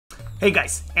Hey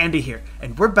guys, Andy here,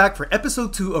 and we're back for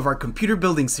episode 2 of our computer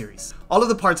building series. All of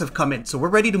the parts have come in, so we're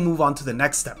ready to move on to the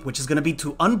next step, which is going to be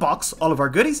to unbox all of our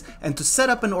goodies and to set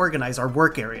up and organize our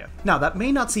work area. Now, that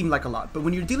may not seem like a lot, but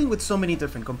when you're dealing with so many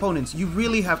different components, you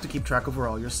really have to keep track of where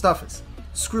all your stuff is.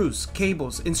 Screws,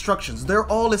 cables, instructions, they're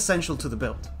all essential to the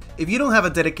build. If you don't have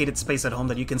a dedicated space at home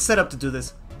that you can set up to do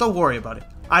this, don't worry about it.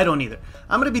 I don't either.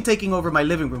 I'm going to be taking over my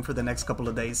living room for the next couple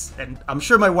of days, and I'm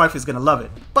sure my wife is going to love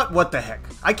it. But what the heck?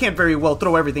 I can't very well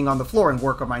throw everything on the floor and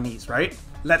work on my knees, right?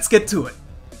 Let's get to it.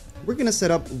 We're going to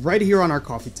set up right here on our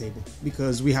coffee table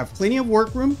because we have plenty of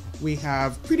work room, we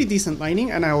have pretty decent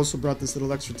lighting, and I also brought this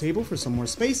little extra table for some more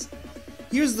space.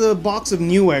 Here's the box of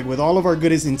Newegg with all of our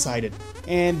goodies inside it.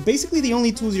 And basically the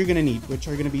only tools you're going to need, which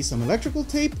are going to be some electrical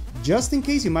tape, just in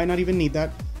case you might not even need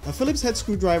that, a Phillips head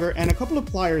screwdriver, and a couple of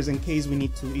pliers in case we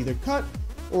need to either cut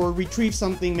or retrieve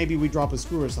something, maybe we drop a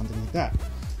screw or something like that.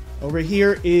 Over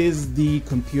here is the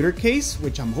computer case,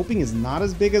 which I'm hoping is not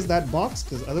as big as that box,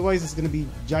 because otherwise it's going to be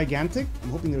gigantic. I'm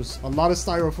hoping there's a lot of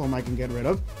styrofoam I can get rid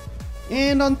of.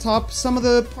 And on top, some of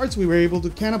the parts we were able to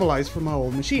cannibalize from our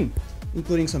old machine,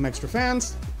 including some extra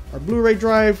fans, our Blu-ray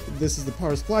drive, this is the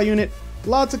power supply unit,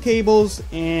 lots of cables,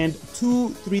 and two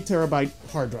 3TB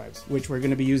hard drives, which we're going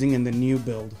to be using in the new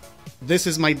build. This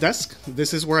is my desk.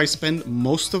 This is where I spend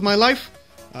most of my life.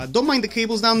 Don't mind the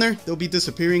cables down there. They'll be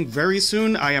disappearing very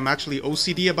soon. I am actually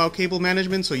OCD about cable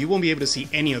management, so you won't be able to see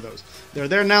any of those. They're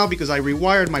there now because I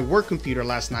rewired my work computer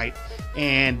last night,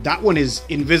 and that one is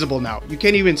invisible now. You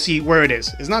can't even see where it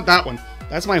is. It's not that one.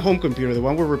 That's my home computer, the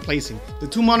one we're replacing. The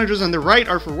two monitors on the right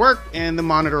are for work, and the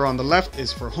monitor on the left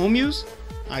is for home use.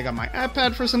 I got my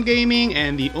iPad for some gaming,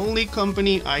 and the only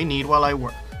company I need while I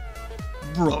work.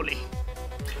 Broly.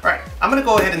 Alright, I'm gonna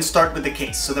go ahead and start with the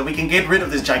case so that we can get rid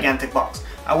of this gigantic box.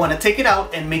 I want to take it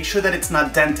out and make sure that it's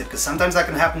not dented, because sometimes that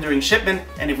can happen during shipment,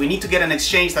 and if we need to get an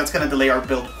exchange, that's gonna delay our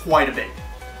build quite a bit.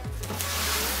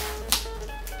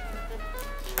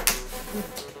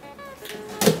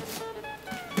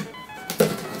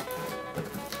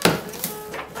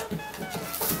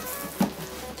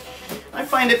 I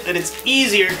find it that it's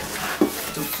easier to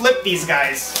flip these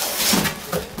guys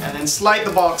and then slide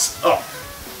the box up.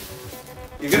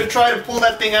 You're gonna try to pull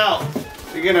that thing out,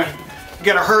 you're gonna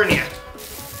get a hernia.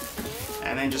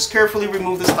 And then just carefully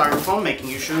remove the styrofoam, making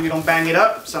sure you don't bang it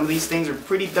up. Some of these things are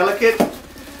pretty delicate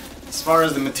as far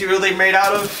as the material they're made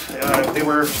out of. If they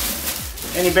were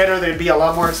any better, they'd be a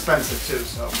lot more expensive too.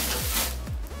 So,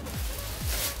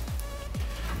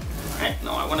 all right,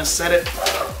 now I want to set it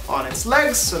on its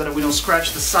legs so that we don't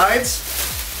scratch the sides.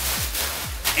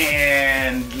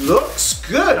 And looks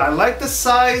good. I like the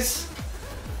size.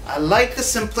 I like the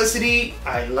simplicity.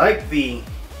 I like the.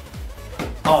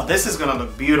 Oh, this is gonna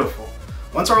look beautiful.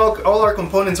 Once all our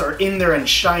components are in there and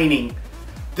shining,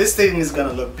 this thing is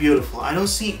gonna look beautiful. I don't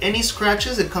see any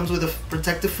scratches. It comes with a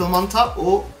protective film on top.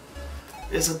 Oh,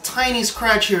 there's a tiny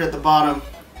scratch here at the bottom.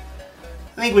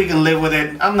 I think we can live with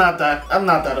it. I'm not that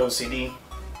OCD.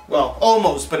 Well,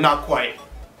 almost, but not quite.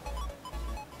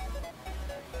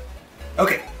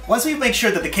 Okay, once we make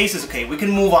sure that the case is okay, we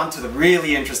can move on to the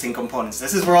really interesting components.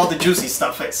 This is where all the juicy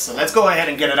stuff is. So let's go ahead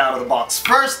and get it out of the box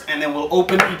first, and then we'll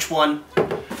open each one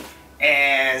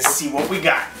and see what we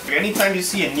got. Anytime you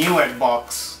see a Newegg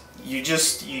box, you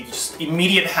just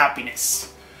immediate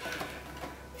happiness.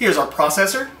 Here's our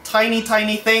processor, tiny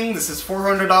thing. This is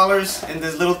 $400 in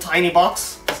this little tiny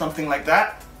box, something like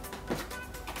that.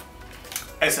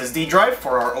 SSD drive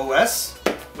for our OS.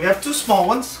 We have two small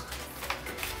ones.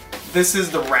 This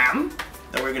is the RAM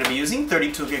that we're going to be using,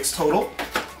 32 gigs total.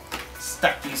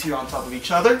 Stack these here on top of each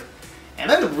other. And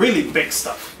then the really big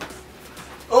stuff.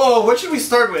 Oh, what should we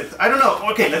start with? I don't know.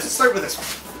 Okay, let's start with this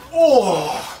one.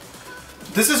 Oh,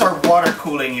 this is our water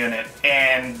cooling unit.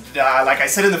 And like I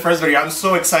said in the first video, I'm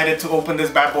so excited to open this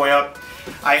bad boy up.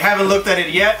 I haven't looked at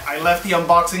it yet. I left the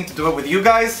unboxing to do it with you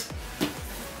guys.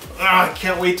 I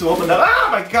can't wait to open that. Ah,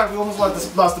 my God, we almost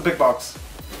lost the big box.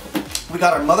 We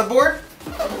got our motherboard.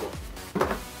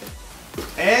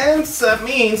 And that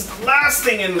means the last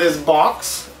thing in this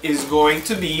box is going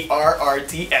to be our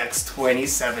RTX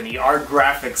 2070, our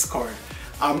graphics card.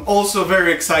 I'm also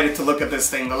very excited to look at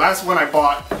this thing. The last one I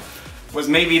bought was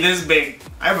maybe this big.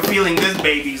 I have a feeling this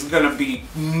baby is gonna be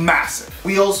massive.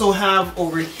 We also have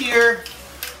over here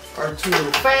our two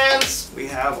little fans. We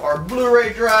have our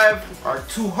Blu-ray drive, our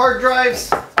two hard drives,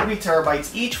 3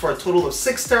 TB each for a total of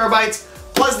 6 TB.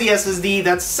 Plus the SSD,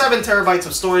 that's 7 TB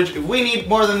of storage. If we need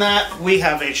more than that, we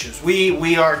have issues.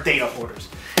 We are data hoarders.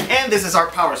 And this is our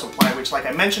power supply, which, like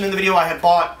I mentioned in the video, I had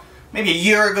bought maybe a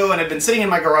year ago and had been sitting in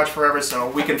my garage forever, so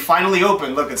we can finally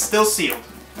open. Look, it's still sealed.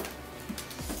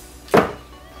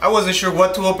 I wasn't sure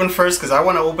what to open first because I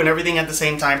want to open everything at the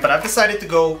same time, but I've decided to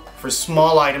go for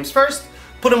small items first,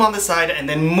 put them on the side, and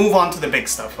then move on to the big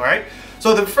stuff, alright?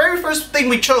 So the very first thing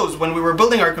we chose when we were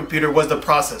building our computer was the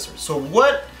processor. So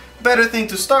what better thing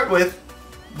to start with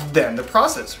than the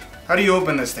processor? How do you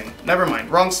open this thing? Never mind,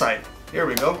 wrong side. Here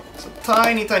we go. It's a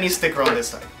tiny, tiny sticker on this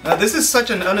side. Now this is such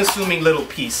an unassuming little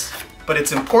piece, but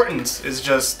its importance is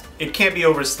just, it can't be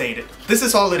overstated. This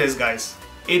is all it is, guys.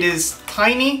 It is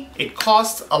tiny, it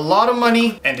costs a lot of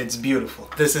money, and it's beautiful.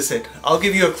 This is it. I'll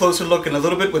give you a closer look in a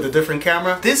little bit with a different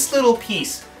camera. This little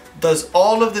piece does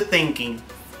all of the thinking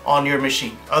on your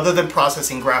machine, other than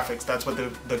processing graphics. That's what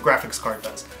the graphics card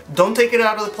does. Don't take it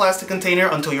out of the plastic container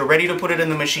until you're ready to put it in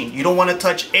the machine. You don't want to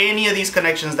touch any of these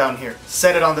connections down here.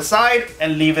 Set it on the side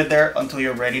and leave it there until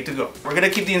you're ready to go. We're gonna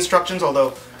keep the instructions,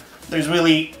 although there's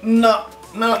really not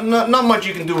much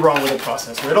you can do wrong with the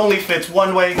processor. It only fits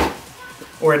one way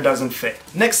or it doesn't fit.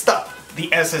 Next up, the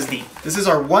SSD. This is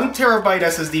our 1 terabyte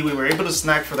SSD we were able to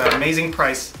snag for that amazing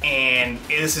price, and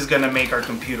this is gonna make our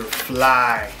computer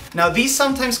fly. Now these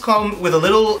sometimes come with a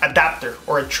little adapter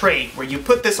or a tray where you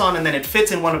put this on and then it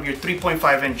fits in one of your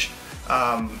 3.5 inch,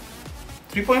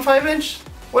 3.5 inch?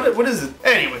 What is it?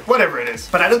 Anyway, whatever it is.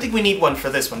 But I don't think we need one for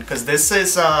this one because this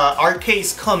is, our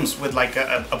case comes with like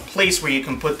a place where you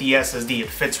can put the SSD. It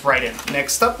fits right in.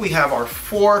 Next up we have our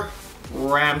 4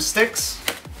 RAM sticks.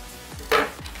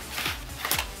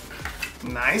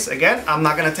 Nice. Again, I'm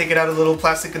not gonna take it out of the little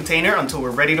plastic container until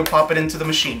we're ready to pop it into the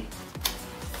machine.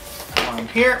 One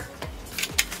here.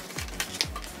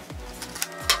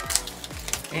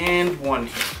 And one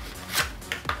here.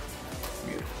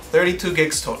 Beautiful. 32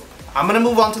 gigs total. I'm gonna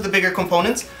move on to the bigger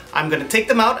components. I'm gonna take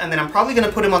them out and then I'm probably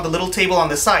gonna put them on the little table on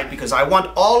the side because I want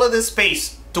all of this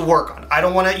space to work on. I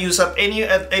don't wanna use up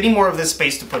any more of this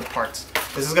space to put parts.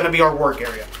 This is gonna be our work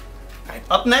area. Right,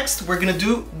 up next, we're gonna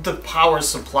do the power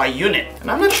supply unit.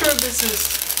 And I'm not sure if this is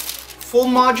full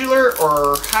modular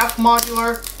or half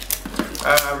modular.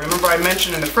 Remember I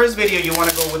mentioned in the first video you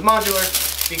wanna go with modular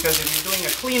because if you're doing a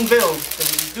clean build, then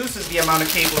it reduces the amount of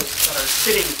cables that are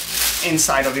sitting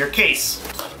inside of your case.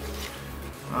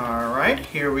 All right,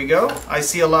 here we go. I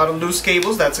see a lot of loose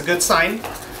cables, that's a good sign.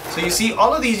 So you see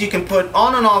all of these you can put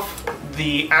on and off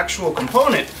the actual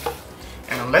component,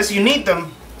 and unless you need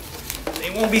them, they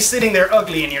won't be sitting there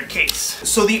ugly in your case.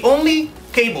 So the only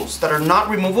cables that are not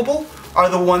removable are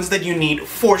the ones that you need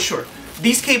for sure.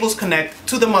 These cables connect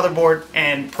to the motherboard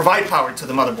and provide power to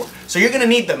the motherboard. So you're gonna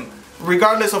need them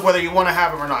regardless of whether you wanna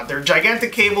have them or not. They're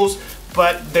gigantic cables,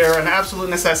 but they're an absolute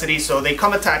necessity, so they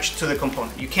come attached to the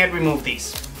component. You can't remove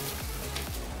these.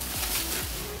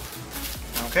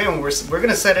 Okay, and we're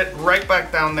gonna set it right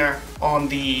back down there on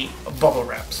the bubble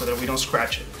wrap so that we don't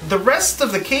scratch it. The rest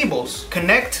of the cables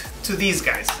connect to these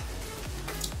guys.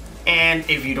 And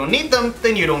if you don't need them,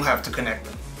 then you don't have to connect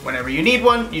them. Whenever you need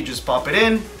one, you just pop it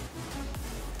in.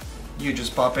 You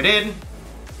just pop it in.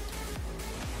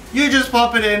 You just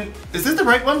pop it in. Is this the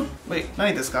right one? Wait,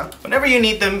 not this guy. Whenever you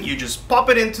need them, you just pop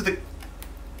it into the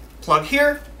plug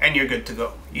here and you're good to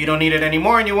go. You don't need it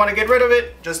anymore and you want to get rid of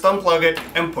it, just unplug it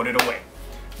and put it away.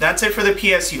 That's it for the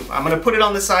PSU. I'm gonna put it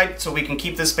on the side so we can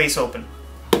keep this space open.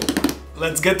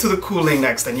 Let's get to the cooling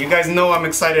next, and you guys know I'm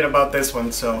excited about this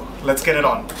one, so let's get it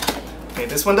on. Okay,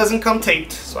 this one doesn't come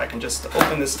taped, so I can just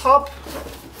open this top.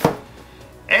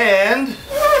 And...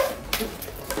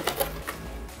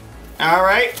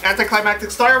 Alright, anticlimactic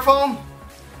styrofoam.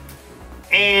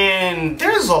 And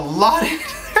there's a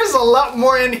lot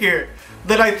more in here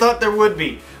than I thought there would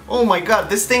be. Oh my god,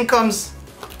 this thing comes...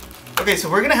 Okay, so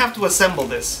we're gonna have to assemble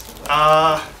this.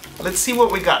 Let's see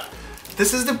what we got.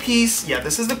 This is the piece, yeah,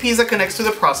 this is the piece that connects to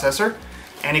the processor,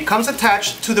 and it comes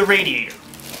attached to the radiator.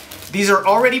 These are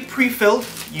already pre-filled.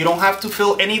 You don't have to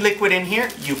fill any liquid in here.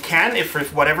 You can, if for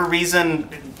whatever reason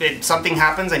something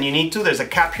happens and you need to. There's a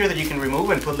cap here that you can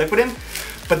remove and put liquid in.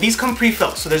 But these come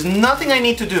pre-filled, so there's nothing I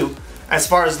need to do as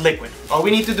far as liquid. All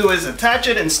we need to do is attach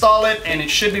it, install it, and it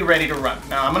should be ready to run.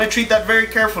 Now, I'm gonna treat that very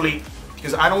carefully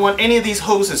because I don't want any of these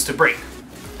hoses to break.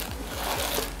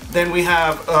 Then we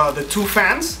have the 2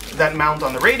 fans that mount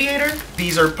on the radiator.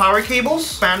 These are power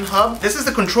cables, fan hub. This is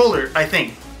the controller, I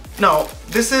think. No,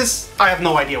 this is, I have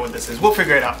no idea what this is. We'll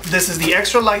figure it out. This is the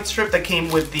extra light strip that came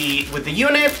with the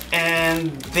unit,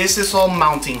 and this is all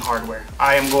mounting hardware,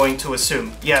 I am going to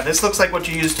assume. Yeah, this looks like what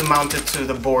you use to mount it to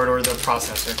the board or the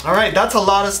processor. All right, that's a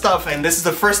lot of stuff, and this is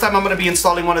the first time I'm gonna be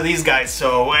installing one of these guys,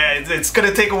 so it's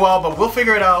gonna take a while, but we'll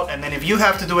figure it out, and then if you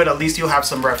have to do it, at least you'll have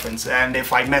some reference. And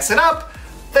if I mess it up,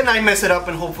 then I mess it up,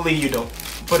 and hopefully you don't.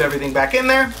 Put everything back in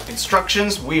there.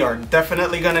 Instructions, we are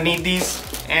definitely gonna need these.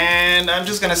 And I'm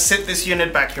just gonna sit this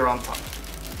unit back here on top.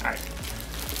 All right,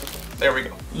 there we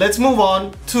go. let's move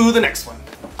on to the next one.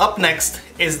 Up next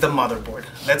is the motherboard.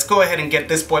 Let's go ahead and get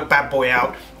this bad boy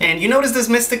out. And you notice this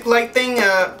mystic light thing?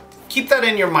 Keep that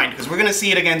in your mind because we're gonna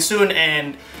see it again soon,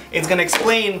 and it's gonna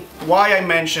explain why I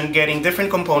mentioned getting different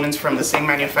components from the same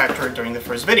manufacturer during the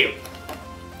first video.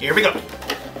 Here we go.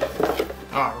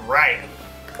 All right.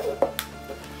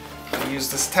 Use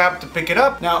this tab to pick it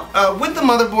up. Now, with the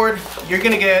motherboard, you're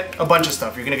gonna get a bunch of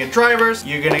stuff. You're gonna get drivers,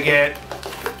 you're gonna get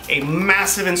a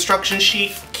massive instruction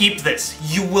sheet. Keep this.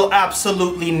 You will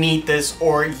absolutely need this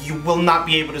or you will not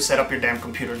be able to set up your damn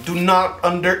computer. Do not,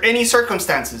 under any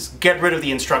circumstances, get rid of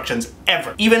the instructions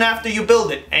ever. Even after you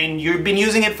build it and you've been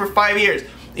using it for 5 years.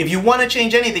 If you want to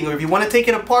change anything or if you want to take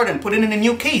it apart and put it in a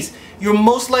new case, you're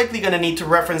most likely going to need to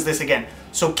reference this again.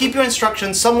 So keep your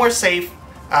instructions somewhere safe,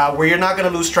 where you're not going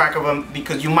to lose track of them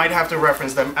because you might have to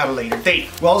reference them at a later date.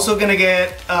 We're also going to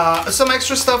get some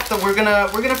extra stuff that we're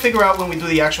gonna figure out when we do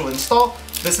the actual install.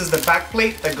 This is the back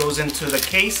plate that goes into the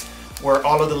case where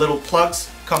all of the little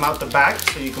plugs come out the back,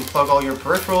 so you can plug all your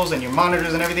peripherals and your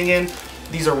monitors and everything in.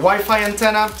 These are Wi-Fi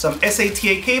antenna, some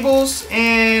SATA cables,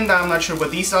 and I'm not sure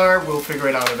what these are. We'll figure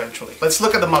it out eventually. Let's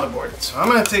look at the motherboard. So I'm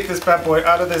gonna take this bad boy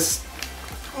out of this.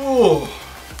 Ooh,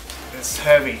 it's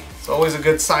heavy. It's always a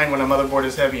good sign when a motherboard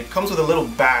is heavy. It comes with a little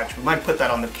badge. We might put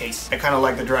that on the case. I kind of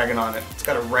like the dragon on it. It's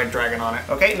got a red dragon on it.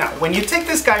 Okay, now when you take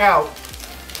this guy out,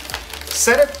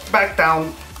 set it back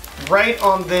down right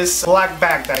on this black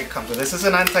bag that it comes with. This is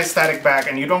an anti-static bag,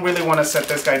 and you don't really want to set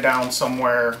this guy down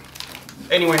somewhere,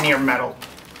 anywhere near metal.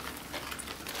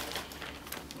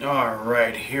 All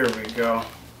right, here we go.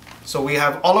 So we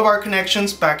have all of our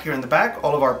connections back here in the back,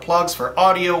 all of our plugs for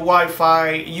audio,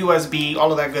 Wi-Fi, USB,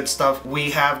 all of that good stuff. We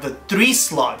have the 3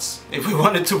 slots if we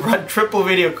wanted to run triple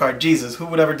video card. Jesus, who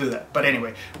would ever do that? But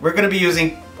anyway, we're gonna be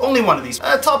using only one of these,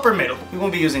 top or middle. We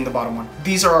won't be using the bottom one.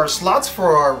 These are our slots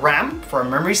for our RAM, for our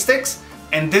memory sticks,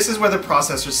 and this is where the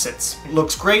processor sits.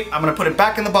 Looks great. I'm gonna put it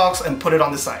back in the box and put it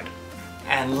on the side.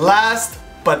 And last,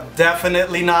 but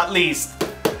definitely not least,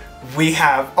 we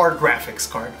have our graphics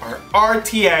card, our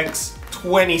RTX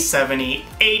 2070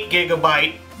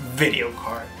 8GB video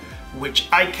card, which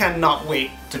I cannot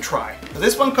wait to try. So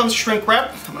this one comes shrink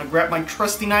wrapped. I'm gonna grab my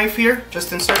trusty knife here,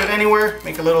 just insert it anywhere,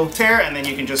 make a little tear, and then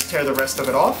you can just tear the rest of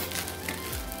it off.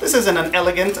 This isn't an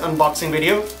elegant unboxing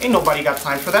video. Ain't nobody got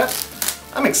time for that.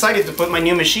 I'm excited to put my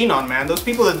new machine on, man. Those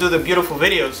people that do the beautiful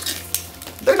videos,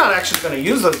 they're not actually gonna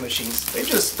use those machines. They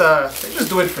just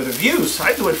do it for the views.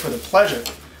 I do it for the pleasure.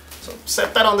 So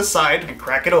set that on the side and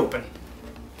crack it open.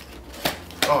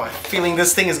 Oh, I'm feeling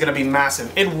this thing is gonna be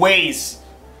massive. It weighs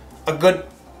a good,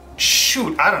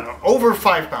 shoot, I don't know, over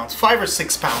 5 pounds, 5 or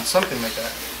 6 pounds, something like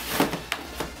that.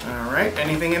 All right,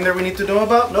 anything in there we need to know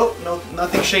about? Nope, no,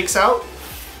 nothing shakes out.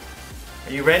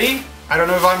 Are you ready? I don't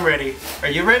know if I'm ready.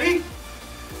 Are you ready?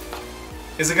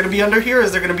 Is it gonna be under here or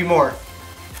is there gonna be more?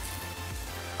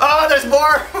 Oh, there's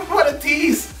more! What a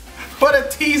tease! What a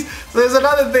tease! So there's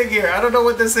another thing here. I don't know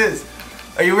what this is.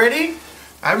 Are you ready?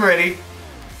 I'm ready.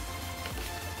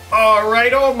 All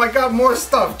right. Oh my God, more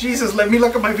stuff. Jesus, let me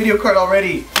look at my video card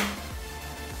already.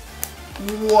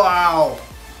 Wow.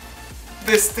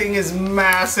 This thing is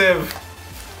massive.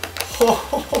 Oh,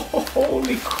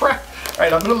 holy crap. All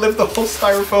right, I'm gonna lift the whole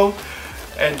styrofoam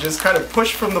and just kind of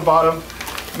push from the bottom,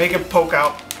 make it poke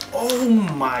out. Oh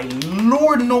my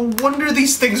Lord, no wonder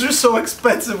these things are so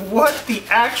expensive. What the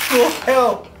actual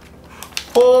hell?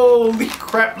 Holy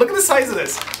crap, look at the size of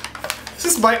this. This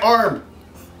is my arm.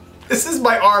 This is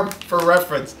my arm for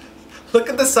reference. Look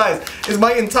at the size. It's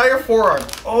my entire forearm.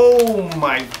 Oh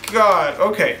my God,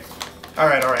 okay. All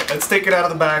right, let's take it out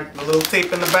of the bag. The little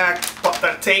tape in the back, pop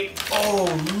that tape. Oh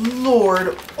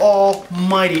Lord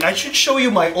almighty. I should show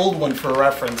you my old one for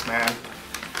reference, man.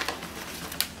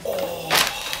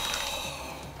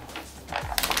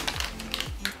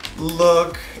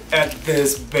 Look at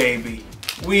this baby.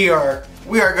 We are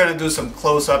gonna do some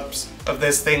close-ups of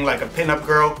this thing like a pinup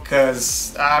girl,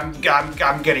 cause I'm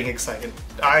getting excited.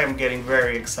 I am getting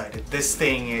very excited. This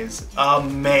thing is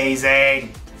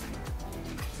amazing.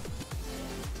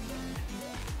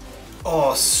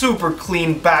 Oh, super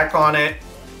clean back on it.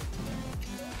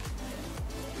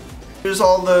 There's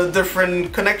all the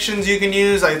different connections you can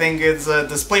use. I think it's a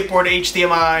DisplayPort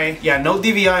HDMI. Yeah, no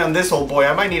DVI on this old boy.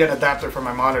 I might need an adapter for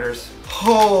my monitors.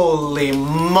 Holy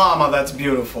mama, that's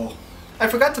beautiful. I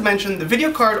forgot to mention, the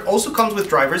video card also comes with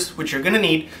drivers, which you're gonna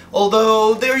need,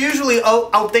 although they're usually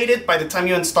outdated by the time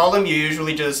you install them. You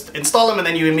usually just install them and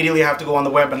then you immediately have to go on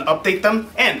the web and update them.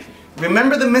 And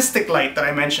remember the Mystic light that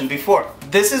I mentioned before.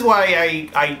 This is why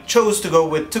I chose to go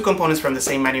with 2 components from the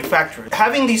same manufacturer.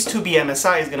 Having these 2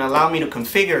 BMSI is going to allow me to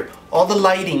configure all the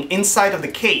lighting inside of the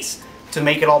case to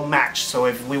make it all match. So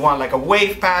if we want like a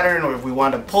wave pattern, or if we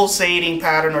want a pulsating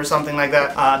pattern or something like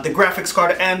that, the graphics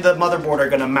card and the motherboard are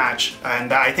gonna match,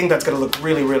 and I think that's gonna look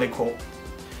really, really cool.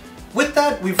 With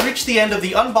that, we've reached the end of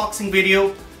the unboxing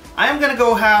video. I am gonna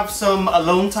go have some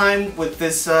alone time with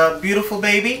this beautiful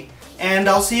baby, and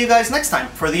I'll see you guys next time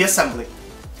for the assembly.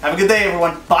 Have a good day,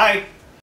 everyone. Bye!